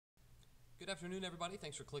Good afternoon, everybody.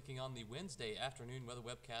 Thanks for clicking on the Wednesday afternoon weather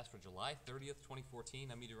webcast for July 30th, 2014.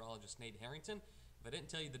 I'm meteorologist Nate Harrington. If I didn't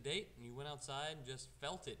tell you the date and you went outside and just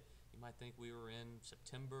felt it, you might think we were in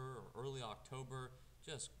September or early October.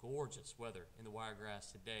 Just gorgeous weather in the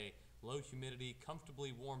Wiregrass today. Low humidity,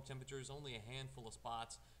 comfortably warm temperatures, only a handful of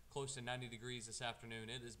spots, close to 90 degrees this afternoon.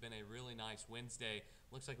 It has been a really nice Wednesday.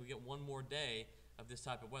 Looks like we get one more day of this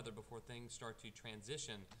type of weather before things start to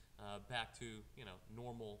transition back to,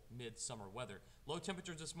 normal midsummer weather. Low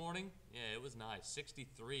temperatures this morning, yeah, it was nice.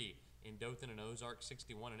 63 in Dothan and Ozark,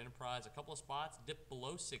 61 in Enterprise. A couple of spots dipped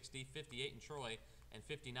below 60, 58 in Troy, and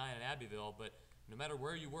 59 in Abbeville. But no matter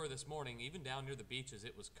where you were this morning, even down near the beaches,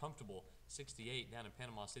 it was comfortable. 68 down in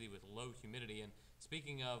Panama City with low humidity. And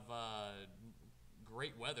speaking of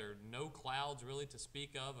great weather, no clouds really to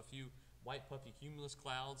speak of. A few white puffy cumulus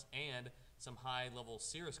clouds and some high-level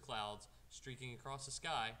cirrus clouds streaking across the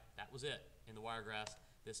sky. That was it in the Wiregrass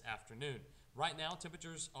this afternoon. Right now,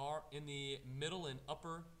 temperatures are in the middle and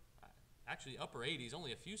upper 80s.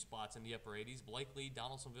 Only a few spots in the upper 80s. Blakely,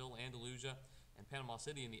 Donaldsonville, Andalusia, and Panama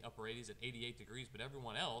City in the upper 80s at 88 degrees. But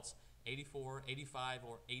everyone else, 84, 85,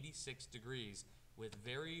 or 86 degrees with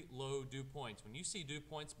very low dew points. When you see dew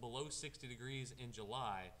points below 60 degrees in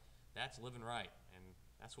July, that's living right. And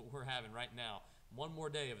that's what we're having right now. One more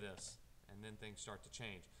day of this, and then things start to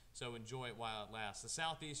change. So enjoy it while it lasts. The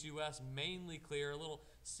southeast U.S. mainly clear. A little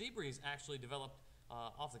sea breeze actually developed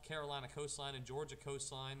off the Carolina coastline and Georgia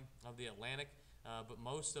coastline of the Atlantic, but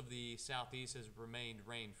most of the southeast has remained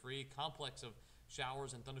rain-free. Complex of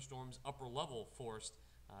showers and thunderstorms upper level forced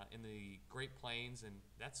in the Great Plains, and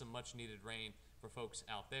that's some much-needed rain for folks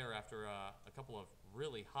out there after a couple of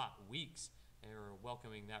really hot weeks. They're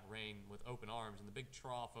welcoming that rain with open arms, and the big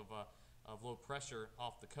trough of low pressure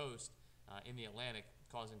off the coast in the Atlantic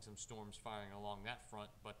causing some storms firing along that front,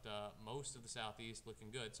 but most of the southeast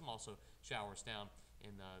looking good. Some also showers down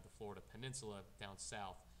in the Florida Peninsula down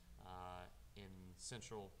south in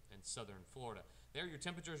central and southern Florida. There are your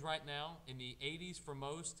temperatures right now in the 80s for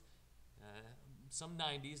most, some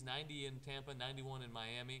 90s, 90 in Tampa, 91 in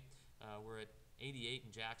Miami. We're at 88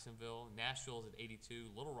 in Jacksonville. Nashville's at 82.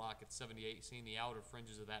 Little Rock at 78. Seeing the outer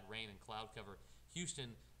fringes of that rain and cloud cover. Houston,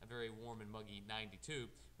 a very warm and muggy 92.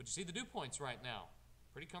 But you see the dew points right now.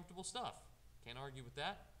 Pretty comfortable stuff. Can't argue with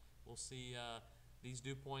that. We'll see these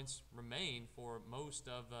dew points remain for most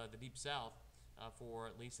of the Deep South for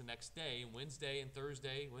at least the next day. Wednesday and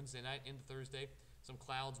Thursday, Wednesday night into Thursday, some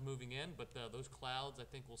clouds moving in, but those clouds I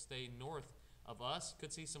think will stay north of us.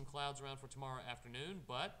 Could see some clouds around for tomorrow afternoon,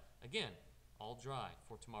 but again, all dry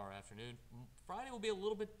for tomorrow afternoon. Friday will be a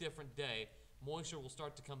little bit different day. Moisture will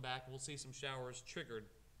start to come back. We'll see some showers triggered.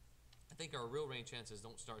 I think our real rain chances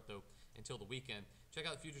don't start, though, until the weekend. Check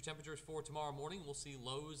out future temperatures for tomorrow morning. We'll see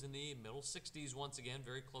lows in the middle 60s once again,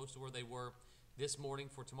 very close to where they were this morning.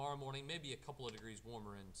 For tomorrow morning, maybe a couple of degrees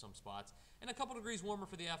warmer in some spots, and a couple degrees warmer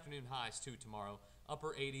for the afternoon highs, too, tomorrow.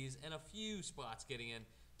 Upper 80s and a few spots getting in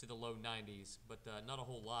to the low 90s, but not a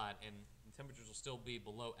whole lot, and the temperatures will still be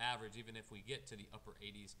below average even if we get to the upper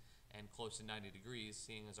 80s and close to 90 degrees,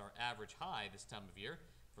 seeing as our average high this time of year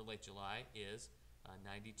for late July is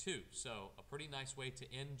 92. So a pretty nice way to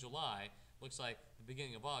end July. Looks like the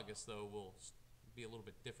beginning of August, though, will be a little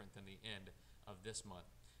bit different than the end of this month.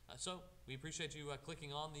 So we appreciate you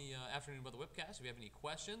clicking on the Afternoon Weather Webcast. If you have any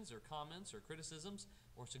questions or comments or criticisms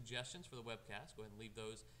or suggestions for the webcast, go ahead and leave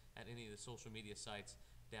those at any of the social media sites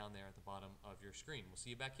down there at the bottom of your screen. We'll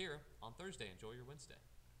see you back here on Thursday. Enjoy your Wednesday.